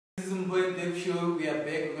Mpho&Dave show. We are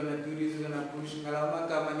back. We're gonna do this. We're gonna push. Ngalama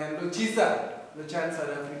kama nyando chisa. No chance South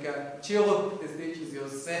Africa. Chiro, the stage is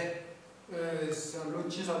yours. Lo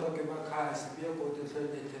chisa lo ke makhasi biya go to the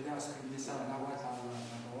television number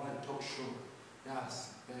 1 talk show.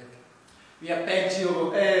 Yes, back. We are back,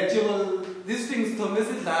 Chiro. Chiro, these things to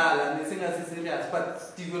message dala, and they serious,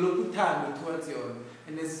 but develop time towards you.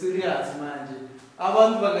 And it's serious, manje.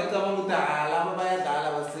 Abantu bangacabanga ukuthi laba bayadala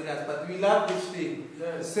baserious, but we love this thing.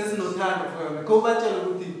 Yes. Sesinothando for yona. Kobatshela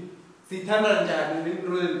ukuthi sithanda njani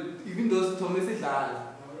even those Thomas edlala.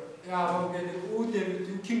 Yeah, okay.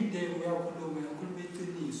 uDavid King Dave uyakhuluma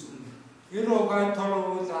iqiniso. Iro ka thola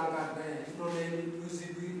uzanga into le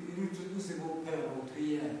uzibophela 3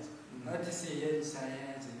 years. That is a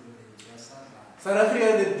science South Africa,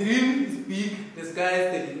 the dream is big, the sky is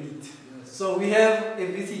the limit. Yes. So we have a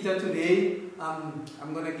visitor today.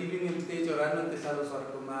 I'm gonna give him a stage or run on the shallow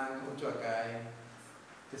sort of guy.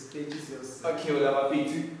 The stage is yours. Okay, well, I'm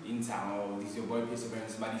in town. This is your boy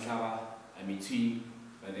Percyverence, Madihlaba. I'm in Twin,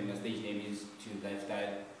 but then my stage name is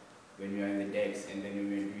LifeStyle. When we are in the decks and then when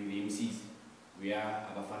we are doing the MCs, we are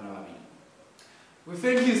Mpho&Dave. We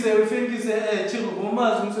thank you, sir. We thank you, sir. Chiro,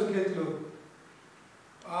 Bomas, Mthokozisi.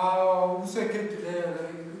 Usekhethu le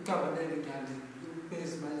igama leli ngani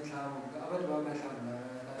Madihlaba abantu bamahlanga.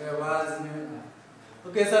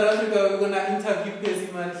 Okay, South Africa, we're gonna interview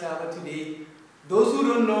Percyverence today. Those who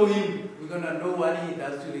don't know him, we're gonna know what he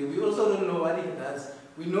does today. We also don't know what he does.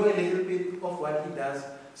 We know a little bit of what he does.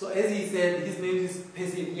 So as he said, his name is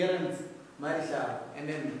Percyverence Madihlaba. And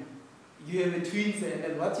then you have a twin, and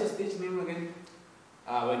then what's your stage name again?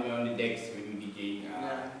 When we're on the decks, when we DJ,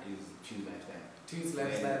 is Twins Lifestyle. Twins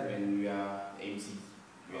Lifestyle. When we are MCs,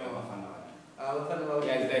 we are Mpho&Dave.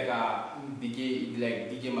 Yeah, it's like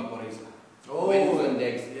DJ Maporisa. Oh, when he's on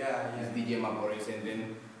decks, yeah. it's DJ Maporisa, and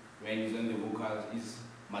then when he's on the vocals, it's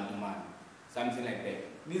Maduman. Something like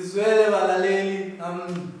that. Nizwele balaleli,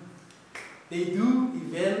 they do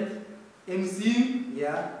event, MC,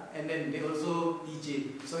 yeah, and then they also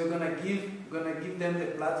DJ. So we're gonna give them the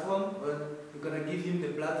platform, or we're gonna give him the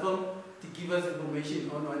platform to give us information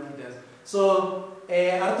on what he does. So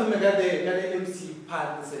after the MC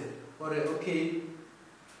part, or okay,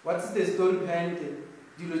 what's the story behind it?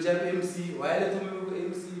 Do you have MC? Why let me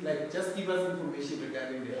MC? Like, just give us information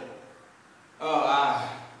regarding that.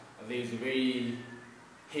 There's very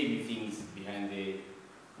heavy things behind the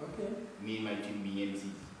me and my team being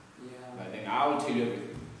MCs. Yeah. But then I will tell you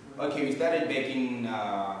everything. Okay, we started back in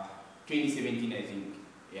 2017, I think.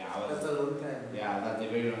 Yeah, that's a long time. Yeah, that's a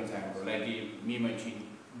very long time. But like me and my team,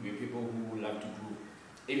 we're people who love to grow.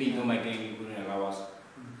 Even though my gang couldn't allow us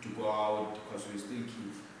to go out because we're still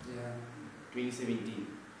kids. Yeah. 2017.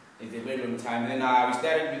 It's a very long time. And then we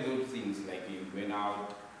started with those things, like we went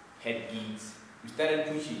out, had gigs. We started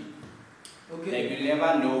pushing. Okay. Like you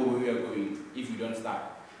never know where we are going if you don't start.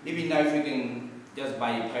 Even now, if you can just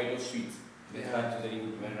buy a pint of sweets,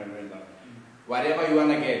 whatever you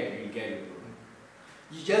wanna get, you get it.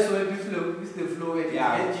 You just went with the flow and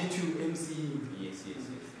get you to MC. Yes.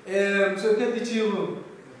 So get the chill.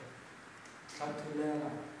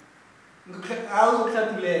 Okay.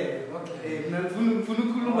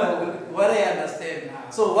 What I understand.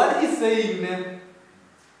 So what he's saying, man,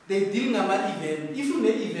 they deal about event. If you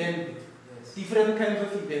make event, different kinds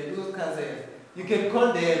of event, you can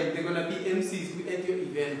call them, they're gonna be MCs at your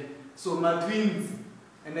event. So my twins.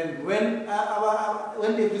 And then when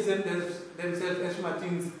they present themselves as my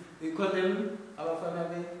twins, they call them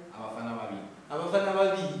Mpho&Dave.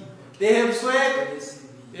 They have swag.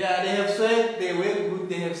 Yeah, they have swag, they wear good,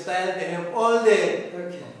 they have style, they have all the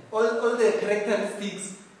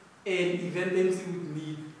characteristics an event MC would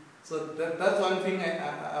need. So that's one thing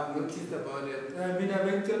I've noticed about it. Like we have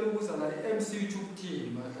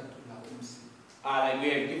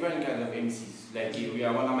different kinds of MCs. Like we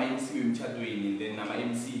are one of my MC with Mchadwini, and then I'm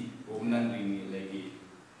MC of Nandwini, like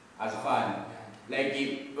as fun. Like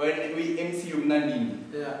when we MC of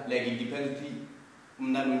Nandini, like it depends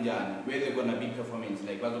where they're gonna be performance,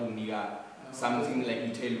 like something like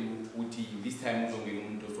you tell Uti this time so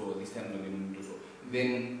this time so.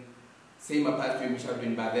 Then same applies to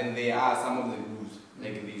Mchadwini, but then there are some of the rules.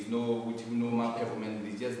 Like there's no more performance,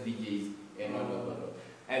 there's just DJs and all.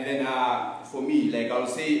 And then for me, like I'll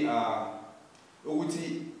say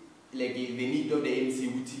Uti, like the need of the MC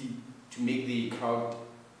Uti to make the crowd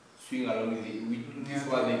swing along with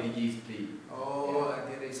what the DJs play. Oh, I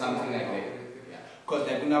get it. Something like that. Because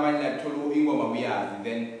like like Tolu Ingoma we are,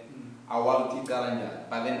 then I want to tell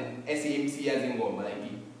but then SAMC as Ingoma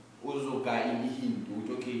like also guy in him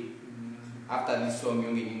to okay. After this song,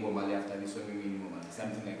 you're getting Ingoma, after this song, you're getting Ingoma,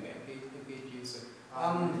 something like that. Okay, sir.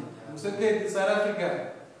 Okay, South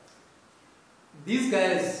Africa. These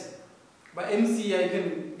guys, by MC, I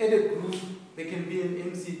can add a group. They can be an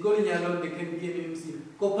MC. Go Nyalo, they can be an MC.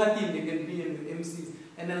 Go Party, they can be an MC.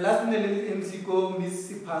 And then last minute MC go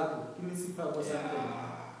Miss Sipago. Miss Sipago or something.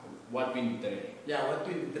 What 23? Yeah, what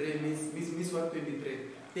 23, Miss what 23.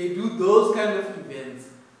 They do those kind of events.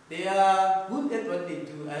 They are good at what they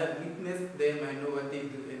do. I have witnessed them, I know what they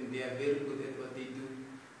do, and they are very good at what they do.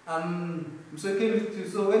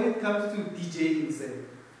 So when it comes to DJing, say,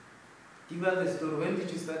 give us the story. When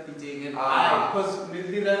did you start DJing? And why? Because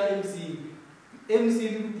Madihlaba MC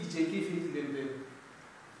DJ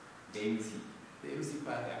the MC. The MC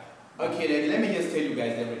part. Yeah. Okay, let me just tell you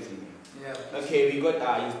guys everything. Yeah. Okay, we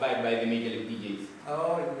got inspired by the major league DJs.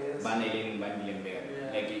 Oh yes. Banelin, Bandilembe.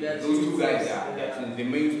 Yeah. Like That's those two guys are yeah. the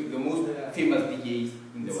most famous DJs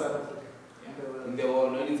in the South world. Africa. Yeah. In the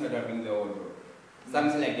world, not in South Africa, in the world, bro.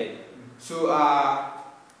 Something like that. So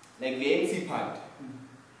like the MC part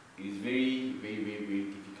is very, very, very, very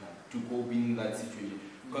difficult to cope in that situation.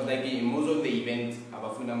 Because like in most of the events,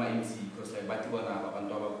 abafuna ma MC because like batibona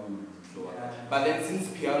abantu abakhulu so but then since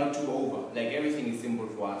piano took over, like everything is simple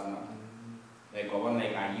for us now. Like I want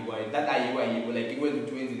like ayiwa like you went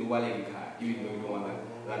to twins in the car even though you don't wanna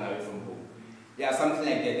run away from home. Yeah, something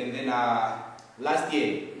like that. And then last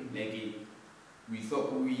year, like we saw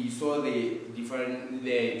the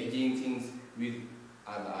DJing things with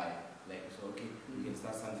other eye. Like so okay, we can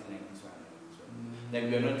start something like this one. So like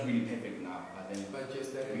we are not really perfect now, but then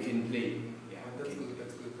we can play. Yeah, that's good.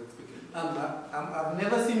 I've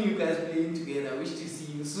never seen you guys playing together. I wish to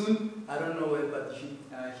see you soon. I don't know where, but you should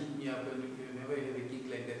hit me up when you never have a gig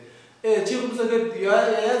like that. Chirum, you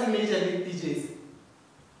are major league DJs.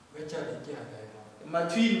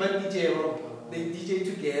 Matwin, DJ, they DJ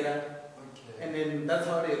together. Okay. And then that's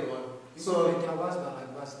how they roll. So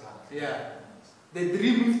yeah, the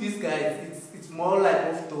dream with these guys, it's more like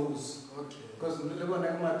of those. Okay. Because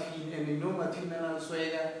Matwin, and you know Matwin and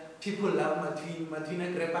Swagger, people love Matwin.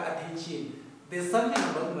 Matwin grab attention. There's something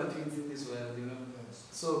about Matwins in this world, you know. Yes.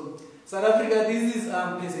 So South Africa, this is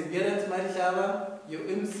Percyverence, Madihlaba, your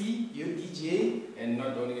MC, your DJ. And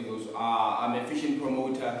not only those, I'm a fashion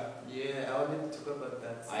promoter. Yeah, I wanted to talk about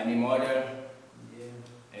that. I'm a model.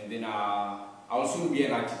 Yeah. And then I'll soon be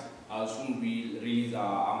an artist. I'll soon be release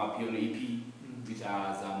I'm a piano EP with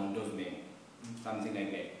Zamondo's name. Something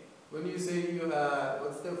like that. When you say you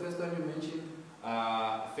what's the first one you mentioned?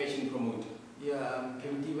 Fashion promoter. Yeah,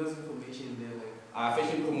 can you give us information there? Like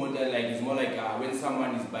fashion promoter, like it's more like when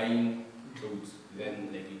someone is buying clothes, then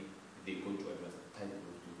like they go to advertise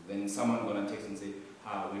clothes. Then someone gonna text and say,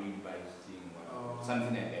 where did you buy this thing?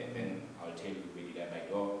 Something like that. Then I'll tell you where did I buy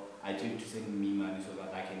it. Or I tell you to send me money so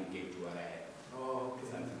that I can get to what I have. Oh, okay.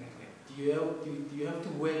 Something like that. Do you have to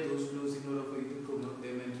wear those clothes in order for you to promote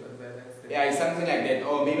them and to advertise them? Yeah, it's something like that.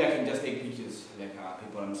 Or maybe I can just take pictures, like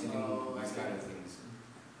people I'm selling these kind of things.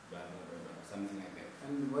 Something like that.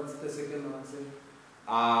 And what's the second one?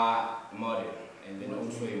 Model, and then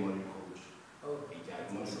also a model coach. Oh,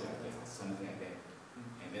 something like that.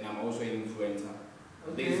 And then I'm also an influencer.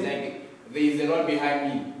 Okay. There's a lot behind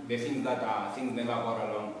me. The things that things never got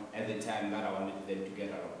along at the time that I wanted them to get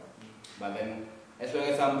along. But then, as long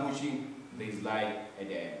as I'm pushing, there's light at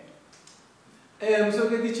the end. He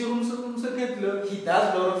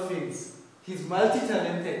does a lot of things. He's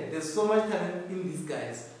multi-talented. There's so much talent in these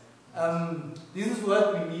guys. This is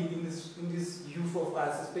what we need in this youth of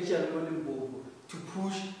us, especially in Mpho, to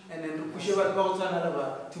push and then to push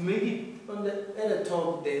to make it at the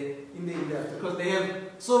top there in the industry, because they have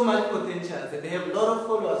so much potential and they have a lot of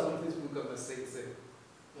followers on Facebook, I must say.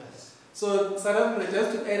 Yes. So South Africa,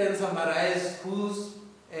 just to add and summarize whose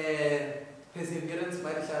Percyverence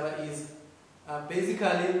Madihlaba is,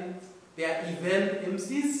 basically they are event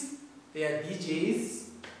MCs, they are DJs,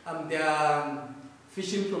 they are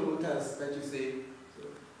fashion promoters that you say,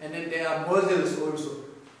 and then there are models also,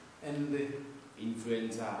 and the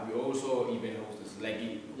influencer. We also event hostess. Like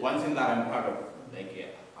one thing that I'm proud of, like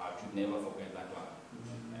I should never forget that one.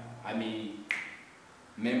 I'm a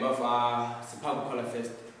member of Sipago Color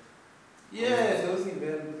Fest. Yeah, those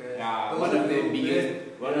events. Yeah, one of the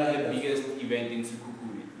biggest event in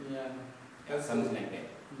Sikukuri. Yeah, something like that.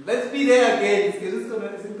 Let's be there again.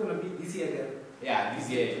 It's gonna be this year again. Yeah, this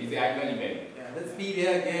year is the annual event. Let's be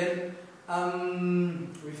there again.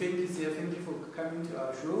 We thank you, sir. Thank you for coming to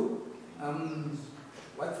our show.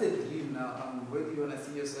 What's the dream now? Where do you want to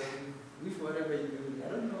see yourself with whatever you do? I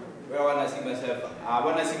don't know. Where I want to see myself? I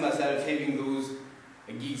want to see myself having those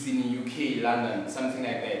gigs in UK, London, something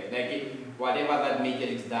like that. Like whatever that Major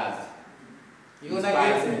League does. You want to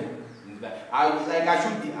get them? that. I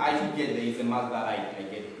should get there. It's a must that I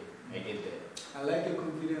get it. I get there. I like your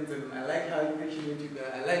confidence and I like how passionate you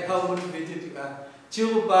are. I like how motivated you are.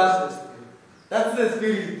 Chill bus. That's the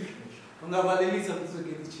spirit. Ungabaleli something to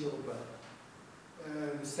get chill bus.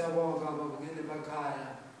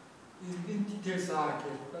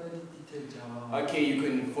 Okay, you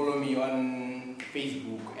can follow me on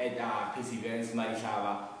Facebook at Percyverence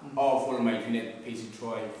Madihlaba, or follow my twin at Percy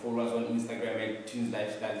Troy. Follow us on Instagram at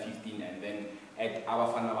TwinsLifestyle15 and then at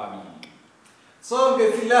Abafanababi. So,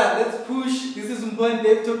 let's push. This is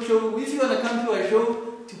Mpho&Dave TalkShow. If you want to come to our show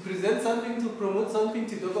to present something, to promote something,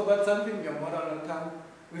 to talk about something, you're more than welcome.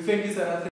 We thank you, South Africa.